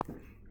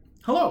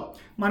Hello,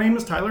 my name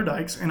is Tyler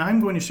Dykes, and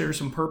I'm going to share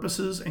some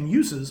purposes and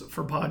uses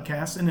for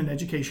podcasts in an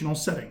educational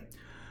setting.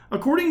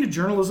 According to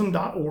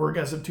journalism.org,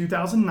 as of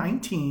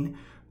 2019,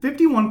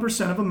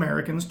 51% of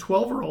Americans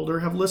 12 or older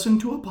have listened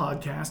to a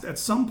podcast at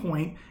some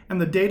point, and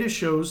the data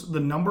shows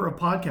the number of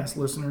podcast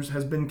listeners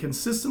has been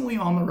consistently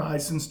on the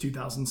rise since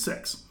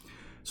 2006.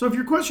 So if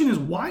your question is,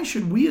 why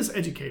should we as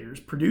educators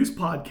produce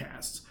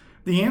podcasts?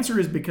 The answer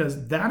is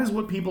because that is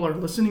what people are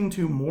listening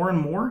to more and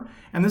more,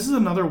 and this is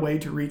another way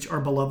to reach our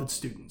beloved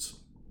students.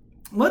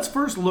 Let's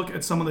first look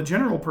at some of the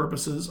general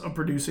purposes of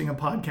producing a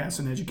podcast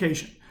in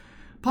education.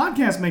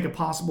 Podcasts make it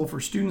possible for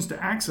students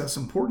to access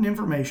important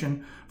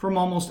information from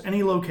almost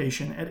any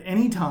location at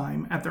any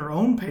time at their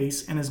own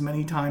pace and as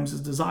many times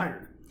as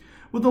desired.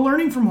 With the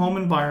learning from home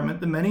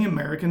environment that many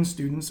American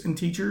students and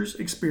teachers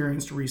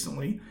experienced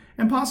recently,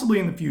 and possibly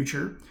in the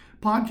future,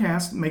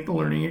 podcasts make the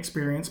learning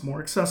experience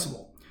more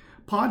accessible.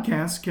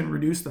 Podcasts can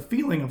reduce the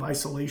feeling of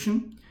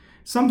isolation,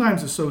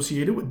 sometimes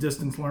associated with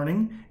distance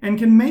learning, and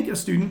can make a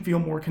student feel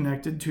more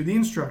connected to the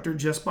instructor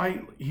just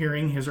by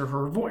hearing his or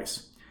her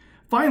voice.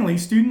 Finally,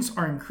 students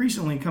are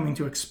increasingly coming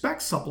to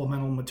expect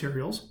supplemental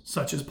materials,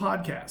 such as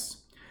podcasts.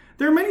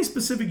 There are many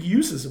specific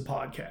uses of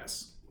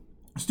podcasts.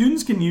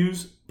 Students can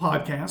use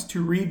podcasts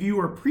to review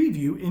or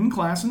preview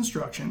in-class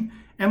instruction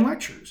and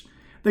lectures.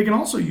 They can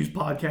also use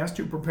podcasts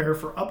to prepare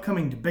for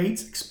upcoming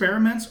debates,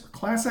 experiments, or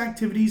class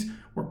activities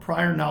where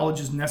prior knowledge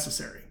is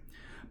necessary.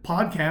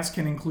 Podcasts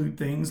can include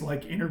things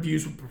like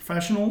interviews with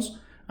professionals,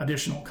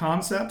 additional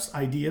concepts,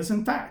 ideas,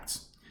 and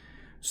facts.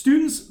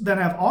 Students that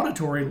have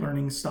auditory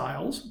learning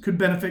styles could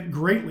benefit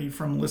greatly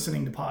from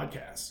listening to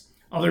podcasts.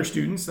 Other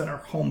students that are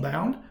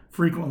homebound,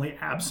 frequently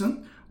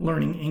absent,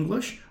 learning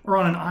English, or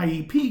on an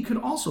IEP could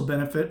also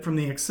benefit from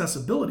the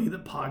accessibility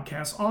that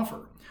podcasts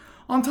offer.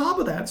 On top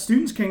of that,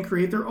 students can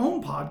create their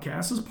own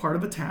podcasts as part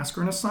of a task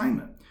or an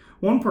assignment.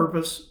 One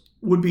purpose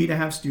would be to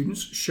have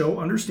students show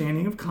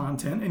understanding of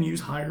content and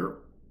use higher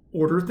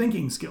order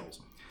thinking skills.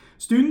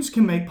 Students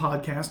can make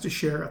podcasts to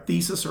share a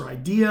thesis or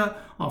idea,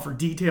 offer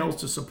details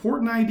to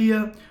support an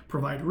idea,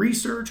 provide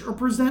research, or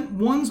present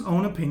one's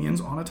own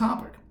opinions on a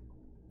topic.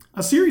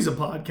 A series of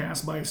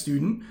podcasts by a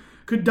student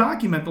could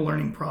document the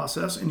learning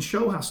process and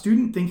show how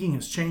student thinking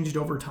has changed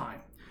over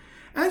time.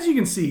 As you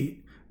can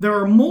see, there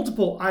are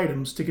multiple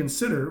items to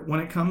consider when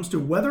it comes to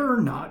whether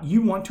or not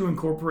you want to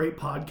incorporate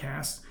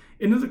podcasts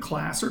into the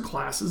class or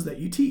classes that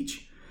you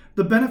teach.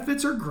 The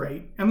benefits are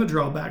great and the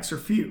drawbacks are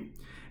few.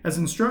 As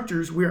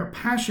instructors, we are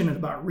passionate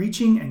about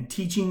reaching and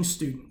teaching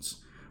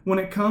students. When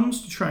it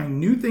comes to trying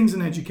new things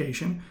in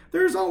education,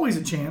 there is always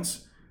a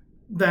chance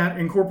that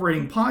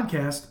incorporating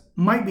podcasts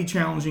might be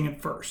challenging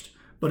at first,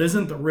 but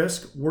isn't the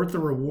risk worth the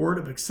reward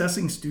of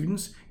accessing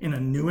students in a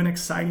new and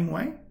exciting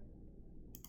way?